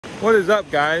What is up,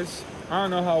 guys? I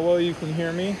don't know how well you can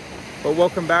hear me, but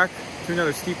welcome back to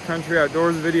another Steep Country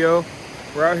Outdoors video.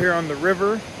 We're out here on the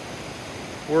river.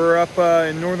 We're up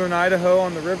in Northern Idaho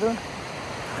on the river,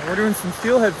 and we're doing some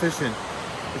steelhead fishing.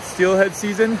 It's steelhead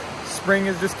season. Spring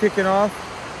is just kicking off.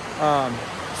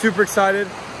 Super excited.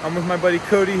 I'm with my buddy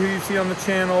Cody, who you see on the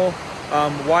channel,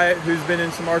 Wyatt, who's been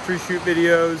in some archery shoot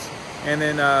videos, and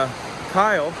then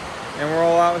Kyle, and we're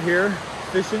all out here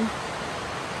fishing,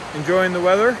 enjoying the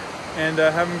weather, and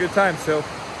having a good time. So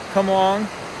come along.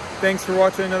 Thanks for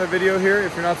watching another video here.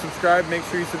 If you're not subscribed, make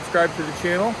sure you subscribe to the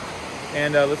channel,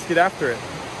 and let's get after it.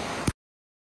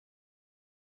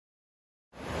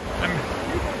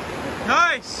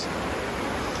 Nice!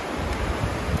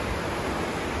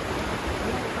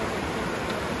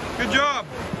 Good job.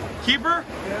 Keeper?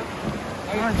 Yeah.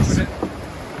 Nice.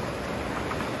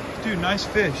 Dude, nice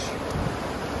fish.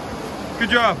 Good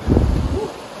job.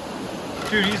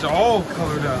 Dude, he's all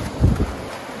colored up.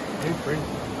 He's pretty.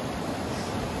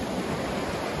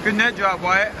 Good net job,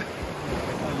 Wyatt.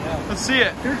 Yeah. Let's see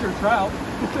it. Here's your trout.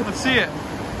 Let's see it.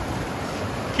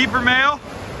 Keeper male.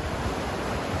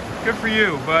 Good for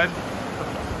you, bud.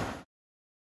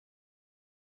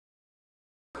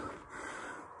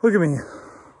 Look at me.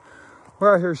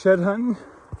 We're out here shed hunting.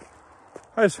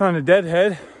 I just found a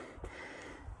deadhead.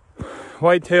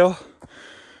 Whitetail.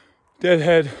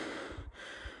 Deadhead.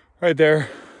 Right there.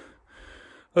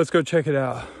 Let's go check it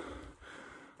out.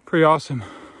 Pretty awesome.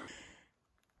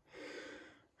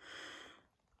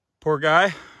 Poor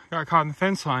guy got caught in the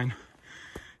fence line.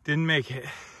 Didn't make it.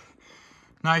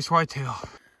 Nice whitetail.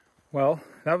 Well,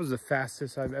 that was the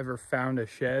fastest I've ever found a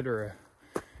shed or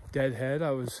a deadhead.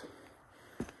 I was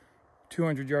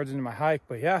 200 yards into my hike,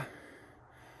 but yeah,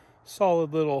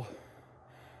 solid little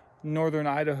Northern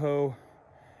Idaho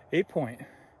 8-point.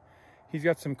 He's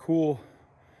got some cool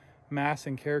mass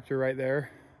and character right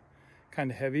there.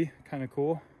 Kind of heavy, kind of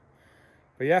cool.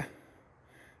 But yeah,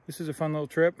 this is a fun little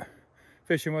trip.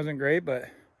 Fishing wasn't great, but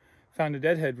found a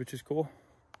deadhead, which is cool.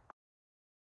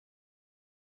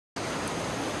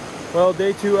 Well,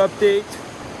 day 2 update.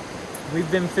 We've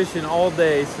been fishing all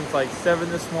day since like 7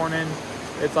 this morning.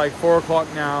 It's like 4 o'clock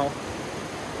now.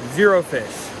 0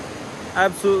 fish.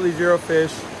 Absolutely 0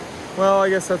 fish. Well, I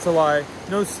guess that's a lie.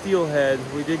 No steelhead.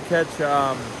 We did catch,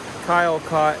 Kyle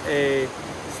caught a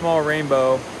small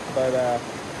rainbow, but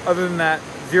other than that,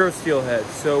 0 steelhead.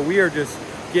 So we are just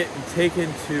getting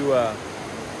taken to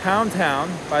Pound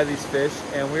Town by these fish,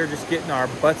 and we're just getting our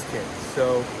butts kicked.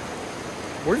 So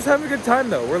we're just having a good time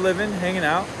though. We're living, hanging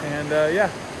out, and yeah,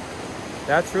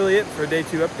 that's really it for day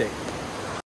 2 update.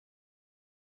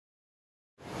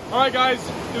 All right, guys,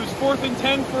 it was 4th and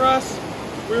 10 for us.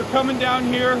 We were coming down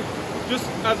here just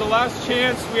as a last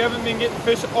chance. We haven't been getting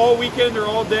fish all weekend or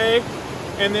all day.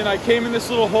 And then I came in this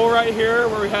little hole right here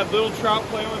where we had little trout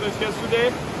playing with us yesterday.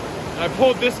 And I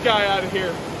pulled this guy out of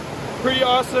here. Pretty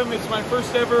awesome. It's my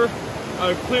first ever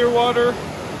Clearwater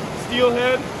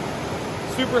steelhead.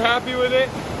 Super happy with it.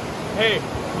 Hey,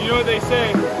 you know what they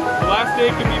say, the last day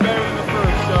can be better than the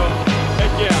first, so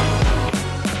heck yeah.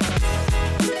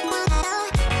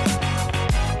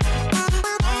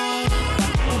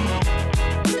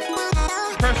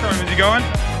 Pressure on him. Is he going?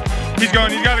 He's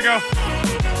going. He's got to go.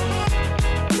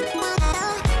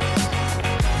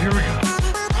 Here we go.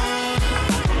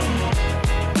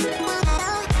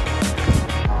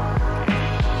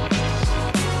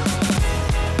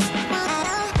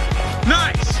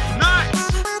 Nice. Nice.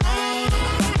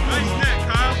 Nice net,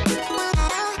 Kyle.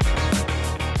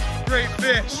 Great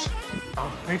fish.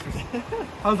 Oh, thank you.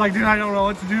 I was like, dude, I don't know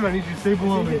what to do. I need you to stay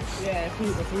below me. Yeah, if we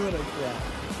would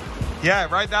have, Yeah,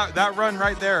 right, that run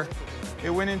right there, it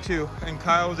went into, and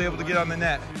Kyle was able to get on the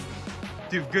net.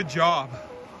 Dude, good job.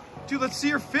 Dude, let's see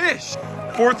your fish.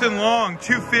 4th and long,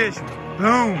 2 fish,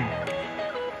 boom.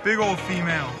 Big old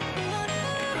female.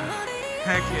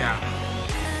 Heck yeah.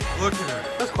 Look at her.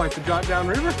 That's quite the jot down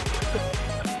river.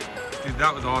 Dude,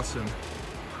 that was awesome.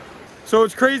 So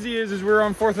what's crazy is we were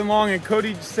on 4th and long, and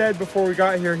Cody said before we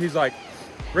got here, he's like,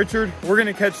 Richard, we're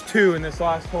gonna catch 2 in this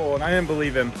last hole, and I didn't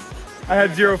believe him. I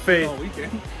had 0 faith. All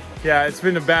weekend. Yeah, it's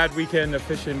been a bad weekend of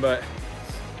fishing, but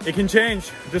it can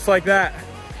change just like that.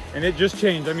 And it just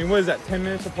changed. I mean, what is that, 10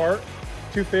 minutes apart?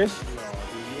 2 fish? No,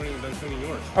 dude, you weren't even done cleaning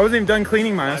yours. I wasn't even done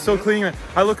cleaning mine. I'm still cleaning mine.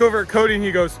 I look over at Cody and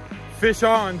he goes, fish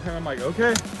on. And I'm like,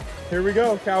 okay, here we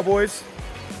go, cowboys.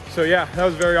 So yeah, that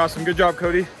was very awesome. Good job,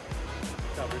 Cody.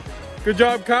 Good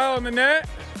job, Kyle, on the net.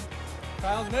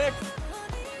 Kyle's next.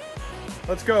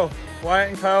 Let's go. Wyatt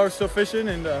and Kyle are still fishing,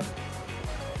 and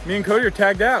me and Cody are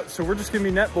tagged out, so we're just gonna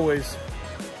be net boys.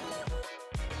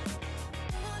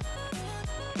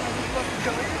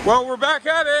 Well, we're back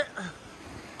at it.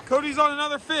 Cody's on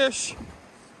another fish.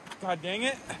 God dang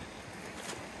it.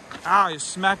 Ow, I just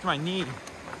smacked my knee.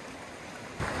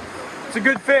 It's a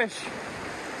good fish.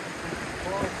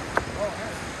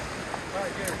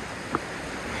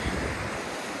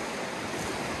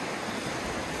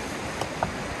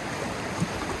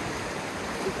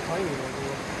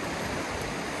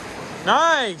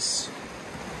 Nice.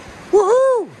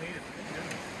 Woohoo!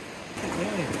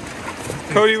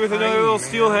 Cody with another little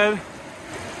steelhead.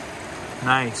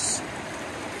 Nice.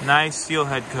 Nice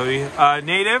steelhead, Cody.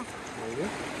 Native?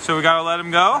 So we gotta let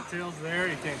him go? Tail's there,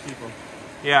 you can't keep him.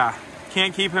 Yeah.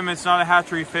 Can't keep him, it's not a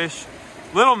hatchery fish.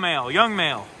 Little male, young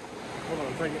male. Hold on,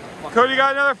 I'm trying to get my Cody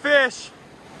got another fish.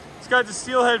 He's got the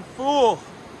steelhead full.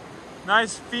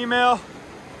 Nice female.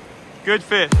 Good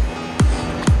fish.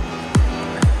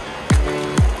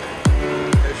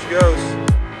 There she goes.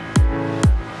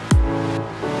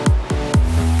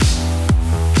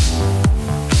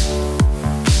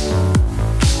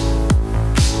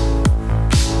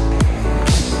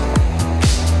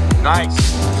 Nice.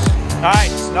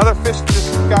 Nice. Another fish for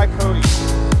this guy, Cody.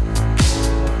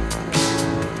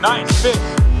 Nice fish.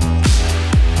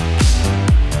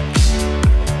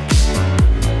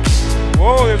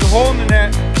 Whoa, there's a hole in the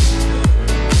net.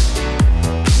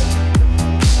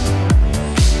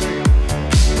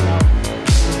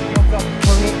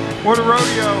 What a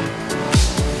rodeo.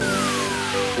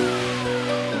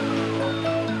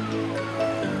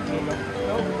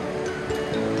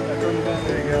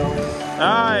 There you go.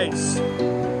 Nice.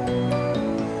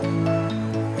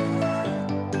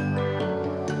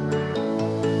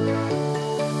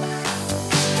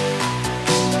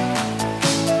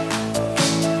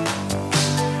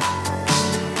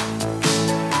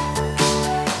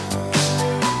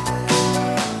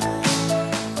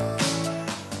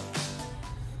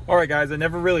 All right, guys, I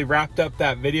never really wrapped up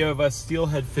that video of us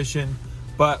steelhead fishing,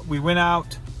 but we went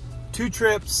out 2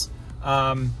 trips.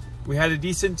 We had a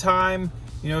decent time.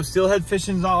 You know, steelhead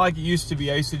fishing's not like it used to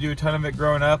be. I used to do a ton of it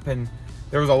growing up, and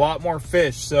there was a lot more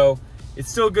fish. So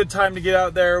it's still a good time to get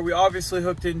out there. We obviously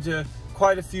hooked into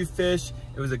quite a few fish.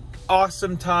 It was an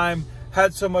awesome time.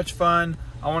 Had so much fun.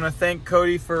 I want to thank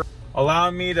Cody for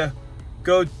allowing me to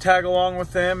go tag along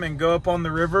with him and go up on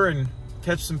the river and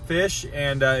catch some fish.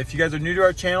 And if you guys are new to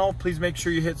our channel, please make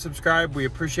sure you hit subscribe. We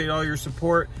appreciate all your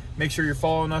support. Make sure you're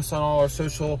following us on all our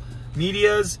social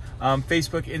medias,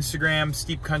 Facebook, Instagram,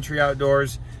 Steep Country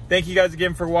Outdoors. Thank you guys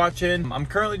again for watching. I'm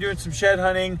currently doing some shed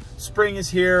hunting. Spring is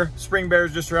here. Spring bear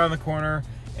is just around the corner.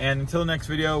 And until next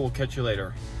video, we'll catch you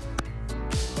later.